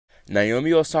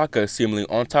Naomi Osaka is seemingly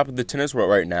on top of the tennis world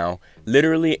right now,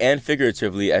 literally and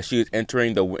figuratively, as she is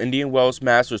entering the Indian Wells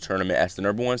Masters tournament as the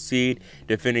 #1 seed,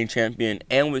 defending champion,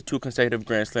 and with 2 consecutive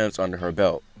Grand Slams under her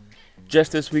belt.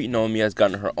 Just this week, Naomi has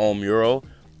gotten her own mural,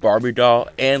 Barbie doll,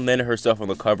 and landed herself on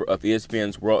the cover of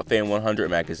ESPN's World Fame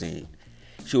 100 magazine.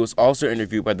 She was also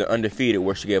interviewed by the Undefeated,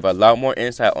 where she gave a lot more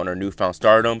insight on her newfound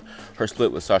stardom, her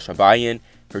split with Sascha Bajin,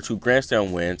 her 2 Grand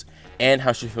Slam wins, and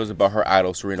how she feels about her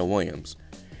idol Serena Williams.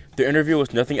 The interview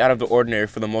was nothing out of the ordinary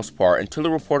for the most part until a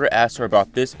reporter asked her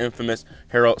about this infamous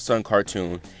Herald Sun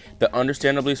cartoon that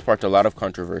understandably sparked a lot of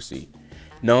controversy.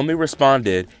 Naomi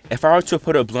responded, "If I were to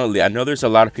put it bluntly, I know there's a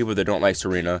lot of people that don't like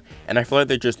Serena, and I feel like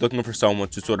they're just looking for someone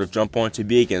to sort of jump on to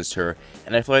be against her,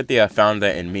 and I feel like they have found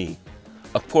that in me.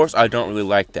 Of course, I don't really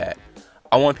like that.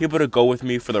 I want people to go with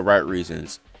me for the right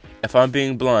reasons. If I'm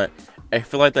being blunt, I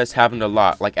feel like that's happened a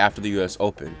lot, like after the US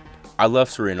Open. I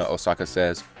love Serena," Osaka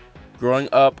says. "Growing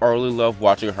up, I really loved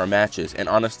watching her matches, and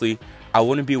honestly, I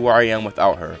wouldn't be where I am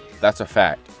without her. That's a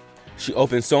fact. She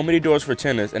opened so many doors for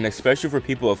tennis, and especially for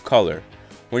people of color.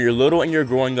 When you're little and you're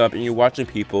growing up and you're watching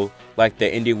people, like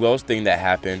the Indian Wells thing that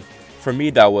happened, for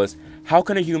me that was, how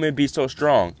can a human be so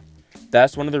strong?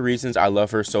 That's one of the reasons I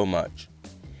love her so much."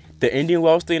 The Indian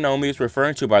Wells thing Naomi is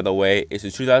referring to, by the way, is the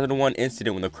 2001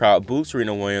 incident when the crowd booed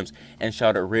Serena Williams and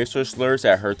shouted racial slurs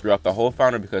at her throughout the whole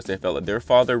final because they felt that their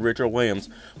father, Richard Williams,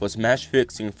 was match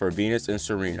fixing for Venus and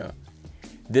Serena.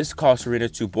 This caused Serena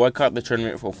to boycott the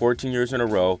tournament for 14 years in a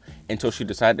row until she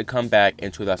decided to come back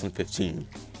in 2015.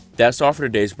 That's all for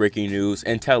today's breaking news,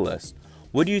 and tell us,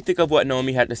 what do you think of what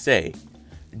Naomi had to say?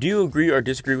 Do you agree or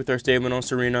disagree with her statement on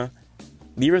Serena?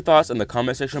 Leave your thoughts in the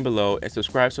comment section below and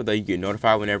subscribe so that you get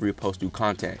notified whenever we post new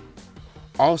content.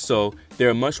 Also, there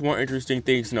are much more interesting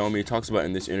things Naomi talks about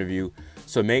in this interview,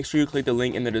 so make sure you click the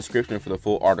link in the description for the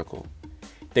full article.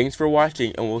 Thanks for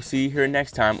watching, and we'll see you here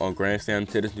next time on Grand Slam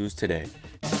Tennis News Today.